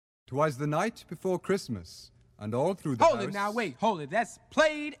'Twas the night before Christmas, and all through the house... Hold it now, wait, hold it. That's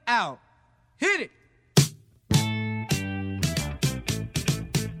played out. Hit it!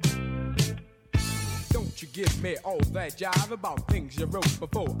 Don't you give me all that jive about things you wrote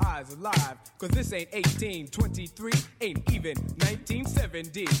before I was alive. Cause this ain't 1823, ain't even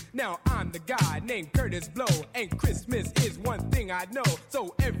 1970. Now I'm the guy named Kurtis Blow, and Christmas is one thing I know.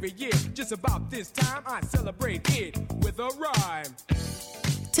 So every year, just about this time, I celebrate it with a rhyme.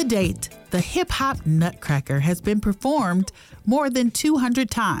 To date, the hip-hop Nutcracker has been performed more than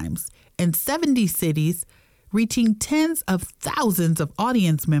 200 times in 70 cities, reaching tens of thousands of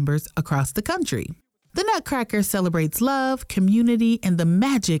audience members across the country. The Nutcracker celebrates love, community, and the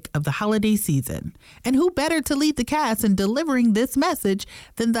magic of the holiday season. And who better to lead the cast in delivering this message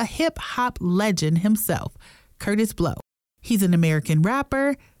than the hip-hop legend himself, Kurtis Blow. He's an American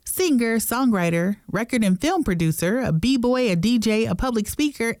rapper, singer, songwriter, record and film producer, a b-boy, a DJ, a public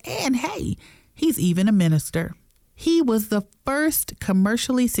speaker, and hey, he's even a minister. He was the first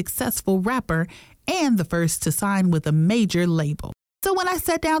commercially successful rapper and the first to sign with a major label. So when I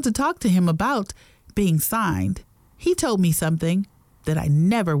sat down to talk to him about being signed, he told me something that I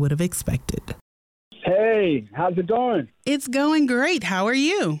never would have expected. Hey, how's it going? It's going great. How are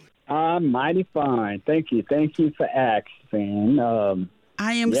you? I'm mighty fine. Thank you. Thank you for asking.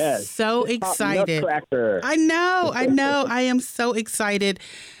 I am so excited. Nutcracker. I know. I am so excited.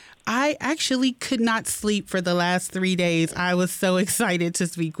 I actually could not sleep for the last 3 days. I was so excited to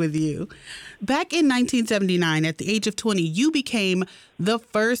speak with you. Back in 1979, at the age of 20, you became the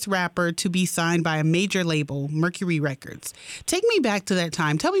first rapper to be signed by a major label, Mercury Records. Take me back to that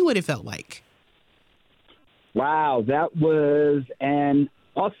time. Tell me what it felt like. Wow, that was an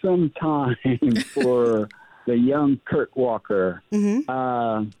awesome time for the young Kurt Walker.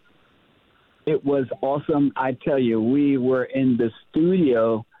 Mm-hmm. It was awesome. I tell you, we were in the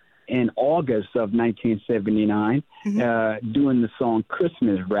studio in August of 1979 doing the song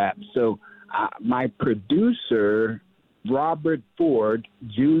Christmas Rap. So my producer, Robert Ford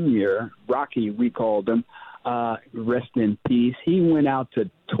Jr., Rocky, we called him, rest in peace, he went out to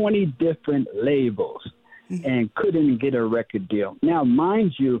 20 different labels and couldn't get a record deal. Now,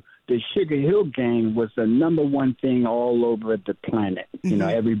 mind you, the Sugar Hill Gang was the number one thing all over the planet. You know,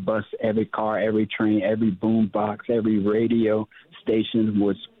 every bus, every car, every train, every boom box, every radio station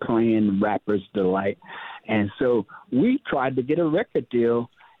was playing Rapper's Delight. And so we tried to get a record deal,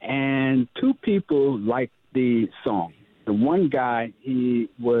 and two people liked the song. The one guy, he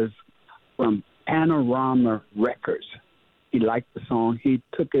was from Panorama Records. He liked the song. He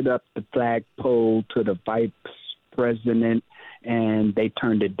took it up the flagpole to the vice president, and they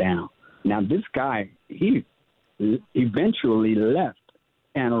turned it down. Now, this guy, he eventually left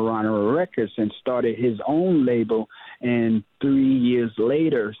Panorama Records and started his own label, and 3 years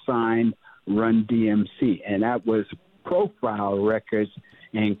later signed Run DMC, and that was Profile Records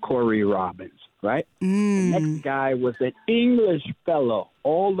and Corey Robbins, right? The next guy was an English fellow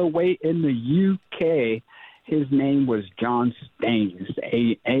all the way in the UK. His name was John Staines,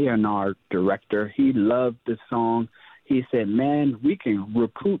 A&R director. He loved the song. He said, man, we can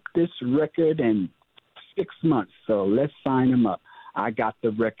recoup this record in 6 months, so let's sign him up. I got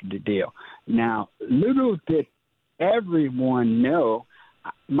the record deal. Now, little did everyone know,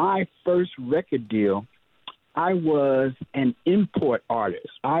 my first record deal, I was an import artist.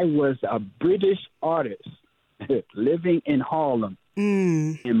 I was a British artist living in Harlem.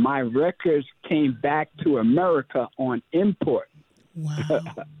 And my records came back to America on import. Wow.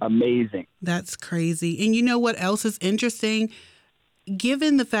 Amazing. That's crazy. And you know what else is interesting?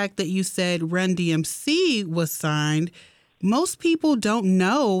 Given the fact that you said Run DMC was signed, most people don't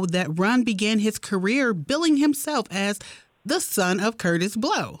know that Run began his career billing himself as the son of Kurtis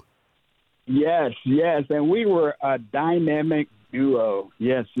Blow. Yes. And we were a dynamic duo.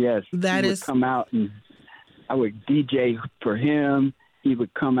 Yes. That is... come out and I would DJ for him. He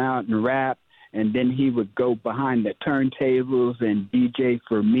would come out and rap, and then he would go behind the turntables and DJ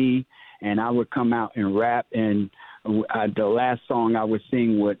for me, and I would come out and rap. And the last song I would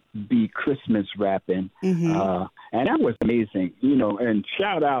sing would be Christmas rapping. And that was amazing, you know. And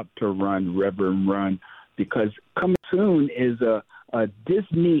shout out to Run, Reverend Run, because coming soon is a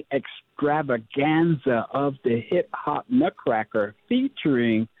Disney extravaganza of the hip-hop Nutcracker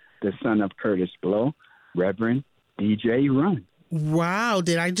featuring the son of Kurtis Blow, Reverend DJ Run. Wow.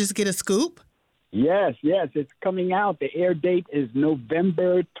 Did I just get a scoop? Yes. It's coming out. The air date is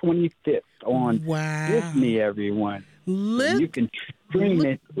November 25th on Disney, everyone. You can stream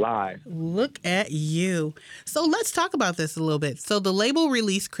it live. Look at you. So let's talk about this a little bit. So the label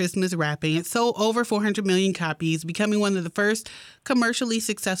released Christmas Rapping. It sold over 400 million copies, becoming one of the first commercially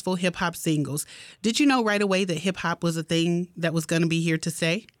successful hip-hop singles. Did you know right away that hip-hop was a thing that was going to be here to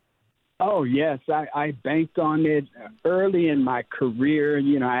stay? Oh, yes. I banked on it early in my career.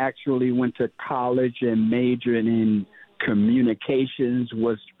 You know, I actually went to college and majored in communications,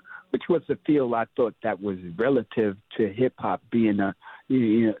 which was a field I thought that was relative to hip-hop, being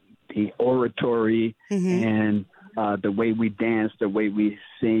the oratory and the way we dance, the way we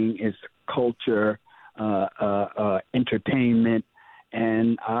sing is culture, entertainment.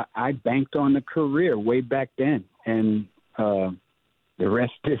 And I banked on the career way back then. And the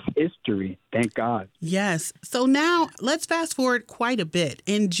rest is history. Thank God. Yes. So now let's fast forward quite a bit.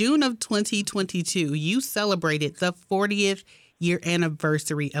 In June of 2022, you celebrated the 40th year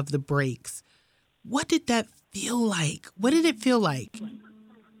anniversary of the Breaks. What did that feel like? What did it feel like?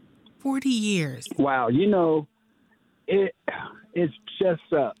 40 years. Wow. You know, it's just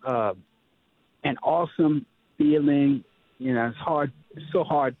an awesome feeling. You know, it's so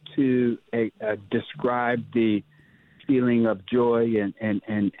hard to describe the feeling of joy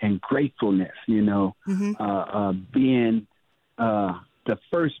and gratefulness, you know, being the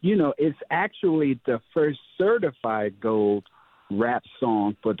first, you know, it's actually the first certified gold rap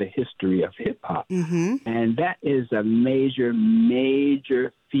song for the history of hip hop. And that is a major,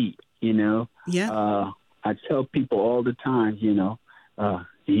 major feat, you know. Yeah. I tell people all the time, you know,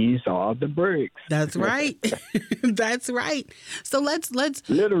 these are the Breaks. That's right. That's right. So let's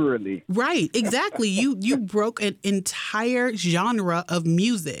literally. Right. Exactly. You broke an entire genre of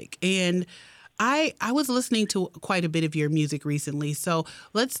music. And I was listening to quite a bit of your music recently. So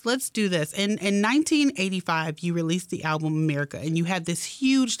let's do this. In 1985, you released the album America, and you had this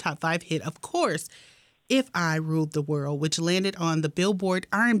huge top 5 hit, of course, If I Ruled the World, which landed on the Billboard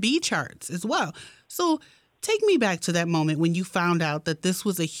R&B charts as well. So take me back to that moment when you found out that this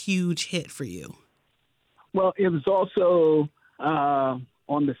was a huge hit for you. Well, it was also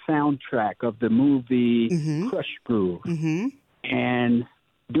on the soundtrack of the movie Crush Groove. And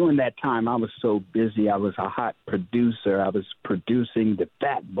during that time, I was so busy. I was a hot producer. I was producing the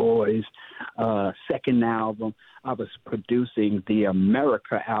Fat Boys' second album. I was producing the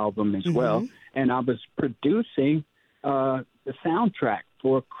America album as well. And I was producing the soundtrack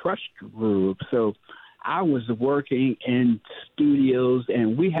for Crush Groove. So I was working in studios,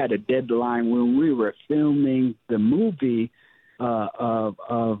 and we had a deadline when we were filming the movie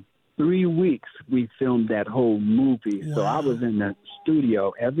of 3 weeks. We filmed that whole movie. Wow. So I was in the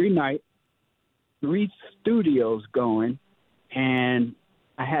studio every night, 3 studios going, and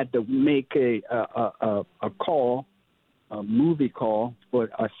I had to make a call, a movie call, for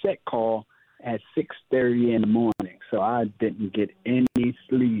a set call at 6:30 in the morning. So I didn't get any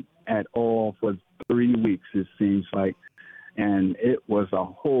sleep at all for 3 weeks, it seems like. And it was a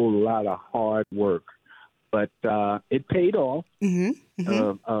whole lot of hard work. But it paid off.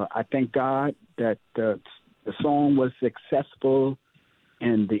 I thank God that the song was successful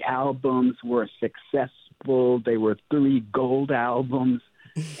and the albums were successful. They were 3 gold albums.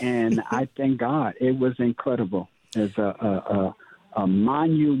 And I thank God. It was incredible. It's a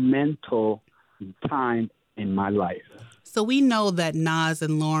monumental time in my life. So we know that Nas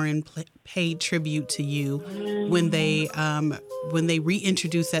and Lauren paid tribute to you when they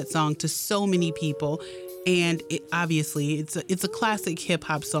reintroduced that song to so many people, and obviously it's a classic hip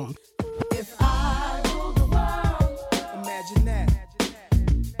hop song. If I rule the world, imagine that.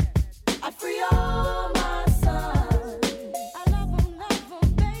 I'd free all my sons. I love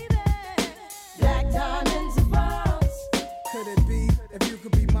 'em, baby. Black diamonds and pearls. Could it be if you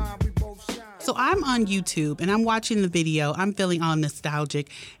could be mine, we both shine? So I'm on YouTube and I'm watching the video. I'm feeling all nostalgic,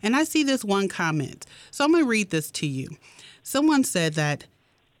 and I see this one comment. So I'm going to read this to you. Someone said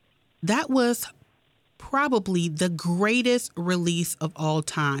that was probably the greatest release of all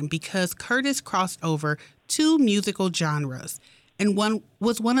time because Kurtis crossed over 2 musical genres and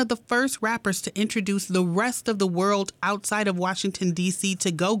was one of the first rappers to introduce the rest of the world outside of Washington, D.C.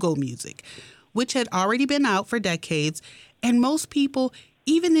 to go-go music, which had already been out for decades, and most people,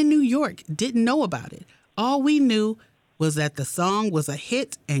 even in New York, didn't know about it. All we knew was that the song was a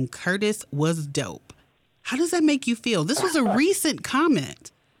hit and Kurtis was dope. How does that make you feel? This was a recent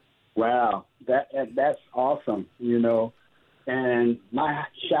comment. Wow, that's awesome, you know. And my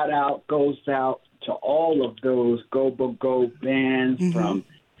shout out goes out to all of those go bands from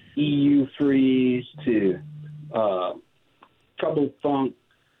EU Freeze to Trouble Funk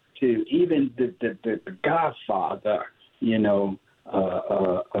to even the Godfather, you know,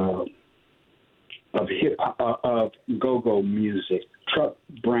 of hip of go-go music, Chuck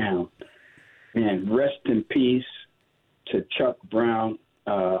Brown, and rest in peace to Chuck Brown.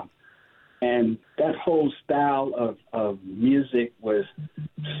 And that whole style of music was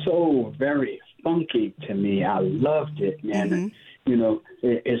so very funky to me. I loved it, man. Mm-hmm. You know,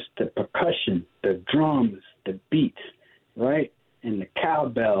 it's the percussion, the drums, the beats, right? And the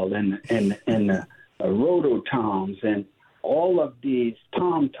cowbell and the rototoms and all of these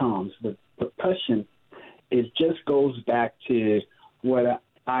tom-toms, the percussion, it just goes back to what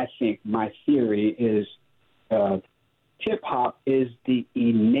I think my theory is. Hip-hop is the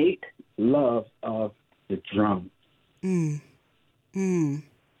innate love of the drum.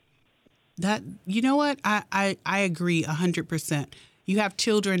 That, you know what? I agree 100%. You have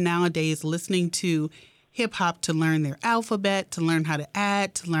children nowadays listening to hip hop to learn their alphabet, to learn how to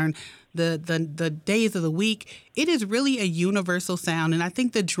add, to learn the days of the week. It is really a universal sound. And I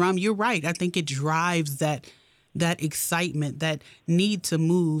think the drum, you're right. I think it drives that excitement, that need to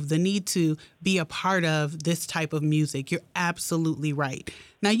move, the need to be a part of this type of music. You're absolutely right.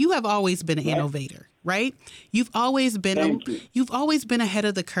 Now, you have always been an innovator, right? You've always been you've always been ahead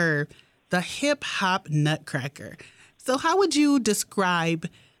of the curve, the hip hop Nutcracker. So how would you describe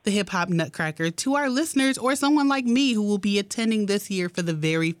the hip hop Nutcracker to our listeners or someone like me who will be attending this year for the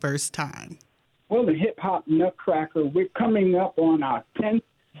very first time? Well, the hip hop Nutcracker, we're coming up on our 10th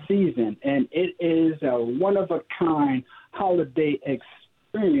season, and it is a one-of-a-kind holiday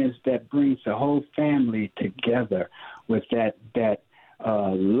experience that brings the whole family together with that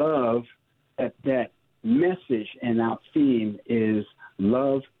love, that message. And our theme is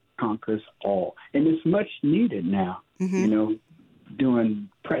love conquers all, and it's much needed now. You know, during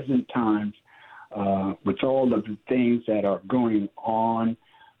present times, with all of the things that are going on,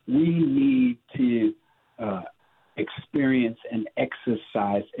 we need to experience and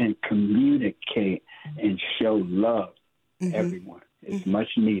exercise and communicate and show love to everyone. It's much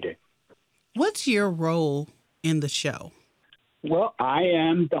needed. What's your role in the show? Well, I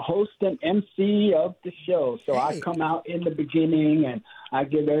am the host and MC of the show. So I come out in the beginning and I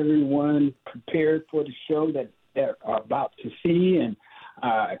get everyone prepared for the show that they're about to see, and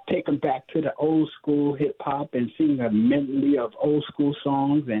take them back to the old school hip hop and sing a medley of old school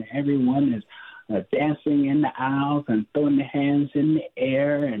songs, and everyone is dancing in the aisles and throwing their hands in the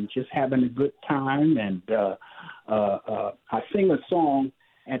air and just having a good time. And I sing a song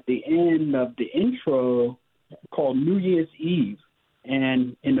at the end of the intro called New Year's Eve.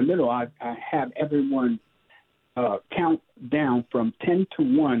 And in the middle, I have everyone count down from 10 to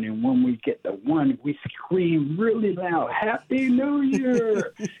 1. And when we get to 1, we scream really loud, Happy New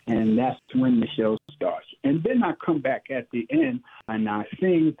Year! And that's when the show starts. And then I come back at the end and I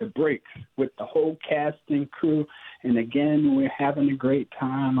sing the breaks with the whole cast and crew. And again, we're having a great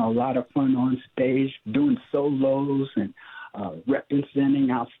time, a lot of fun on stage, doing solos and representing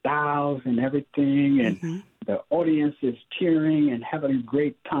our styles and everything. And the audience is cheering and having a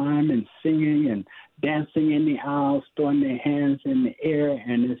great time and singing and dancing in the aisles, throwing their hands in the air.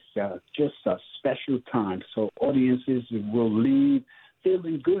 And it's just a special time. So audiences will leave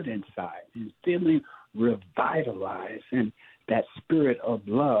feeling good inside and feeling revitalized, and that spirit of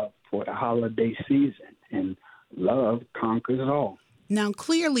love for the holiday season. And love conquers all. Now,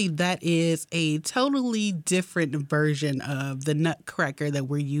 clearly that is a totally different version of the Nutcracker that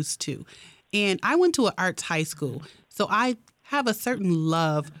we're used to. And I went to an arts high school, so I have a certain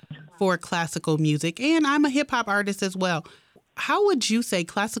love for classical music, and I'm a hip-hop artist as well. How would you say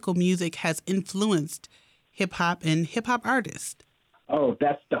classical music has influenced hip-hop and hip-hop artists? Oh,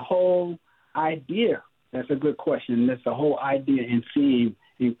 that's the whole idea. That's a good question. That's the whole idea and theme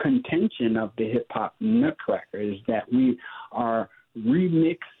and contention of the hip-hop Nutcracker, is that we are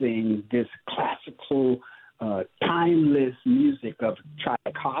remixing this classical, timeless music of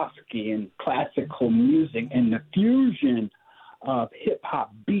Tchaikovsky and classical music and the fusion of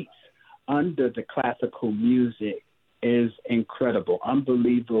hip-hop beats under the classical music is incredible,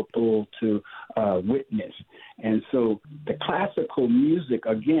 unbelievable to witness. And so the classical music,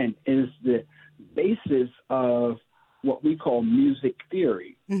 again, is the basis of what we call music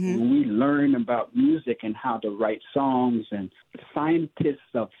theory. When we learn about music and how to write songs, and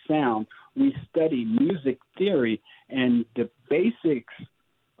scientists of sound, we study music theory. And the basics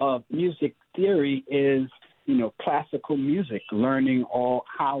of music theory is, classical music, learning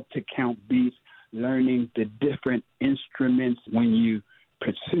how to count beats, learning the different instruments when you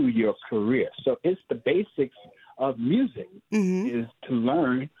pursue your career. So it's the basics of music is to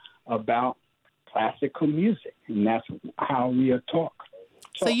learn about classical music, and that's how we are taught.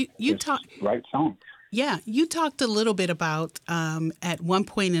 So you talk write songs. Yeah, you talked a little bit about at one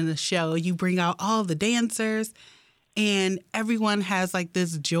point in the show, you bring out all the dancers and everyone has like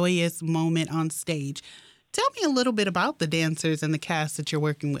this joyous moment on stage. Tell me a little bit about the dancers and the cast that you're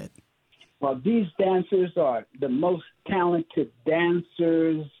working with. Well, these dancers are the most talented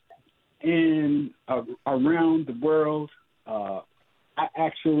dancers around the world. I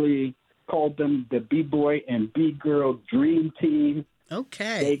actually called them the B-Boy and B-Girl Dream Team.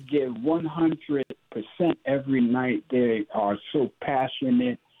 Okay. They give 100% every night. They are so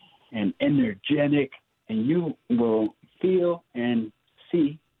passionate and energetic, and you will feel and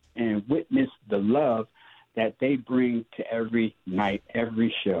see and witness the love that they bring to every night,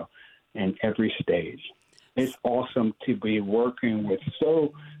 every show, and every stage. It's awesome to be working with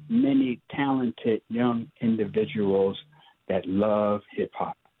so many talented young individuals that love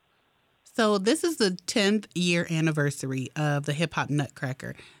hip-hop. So this is the 10th year anniversary of the Hip Hop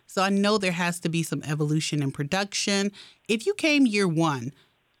Nutcracker. So I know there has to be some evolution in production. If you came year one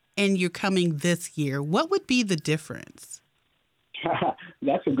and you're coming this year, what would be the difference?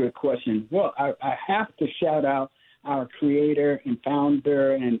 That's a good question. Well, I have to shout out our creator and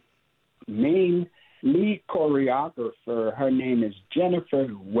founder and main lead choreographer. Her name is Jennifer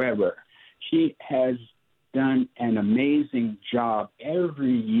Weber. She has done an amazing job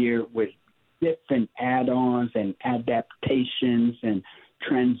every year with different add-ons and adaptations and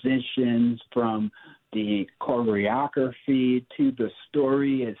transitions from the choreography to the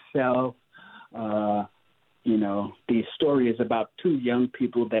story itself. The story is about two young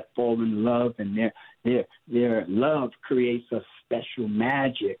people that fall in love, and their love creates a special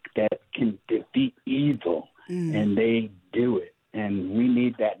magic that can defeat evil, and they do it. And we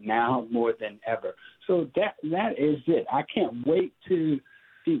need that now more than ever. So that is it. I can't wait to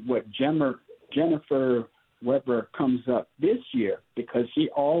see what Jennifer Weber comes up this year, because she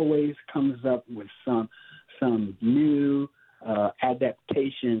always comes up with some new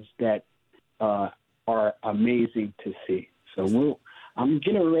adaptations that are amazing to see. So I'm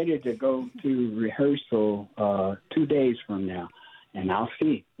getting ready to go to rehearsal 2 days from now, and I'll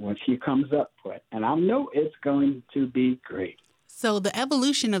see what she comes up with. And I know it's going to be great. So the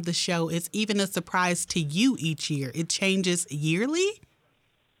evolution of the show is even a surprise to you each year. It changes yearly?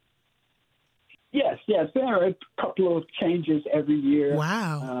 Yes. There are a couple of changes every year.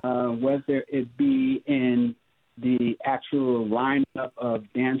 Wow. Whether it be in the actual lineup of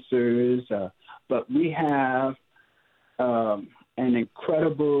dancers, but we have an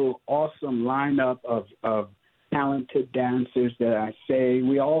incredible, awesome lineup of talented dancers that I say.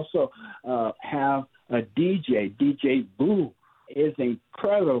 We also have a DJ. DJ Boo is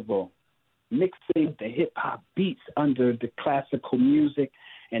incredible, mixing the hip-hop beats under the classical music.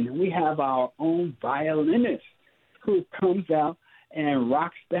 And we have our own violinist who comes out and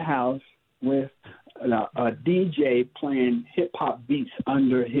rocks the house with a DJ playing hip-hop beats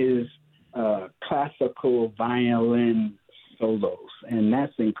under his classical violin solos. And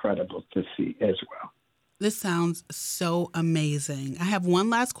that's incredible to see as well. This sounds so amazing. I have one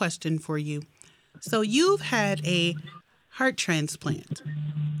last question for you. So you've had a heart transplant.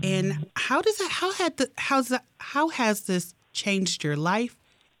 And how has this changed your life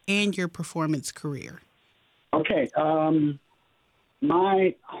and your performance career? Okay.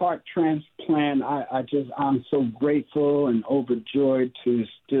 My heart transplant, I'm so grateful and overjoyed to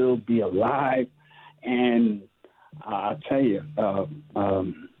still be alive. And I'll tell you,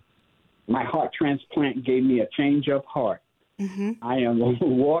 my heart transplant gave me a change of heart. Mm-hmm. I am a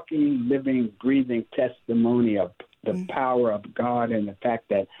walking, living, breathing testimony of the power of God and the fact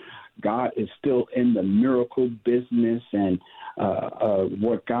that God is still in the miracle business, and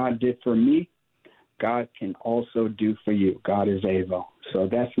what God did for me, God can also do for you. God is able. So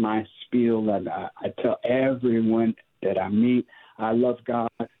that's my spiel that I tell everyone that I meet. I love God,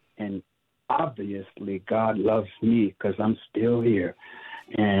 and obviously God loves me because I'm still here.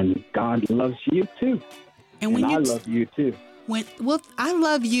 And God loves you too. And I love you too. I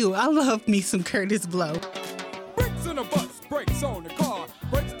love you. I love me some Kurtis Blow. Brakes on a bus, brakes on a car,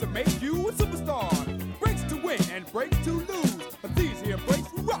 brakes to make you a superstar, brakes to win and brakes to lose. But these here brakes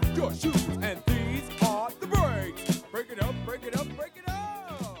rock your shoes, and these are the brakes. Break it up, break it up, break it up.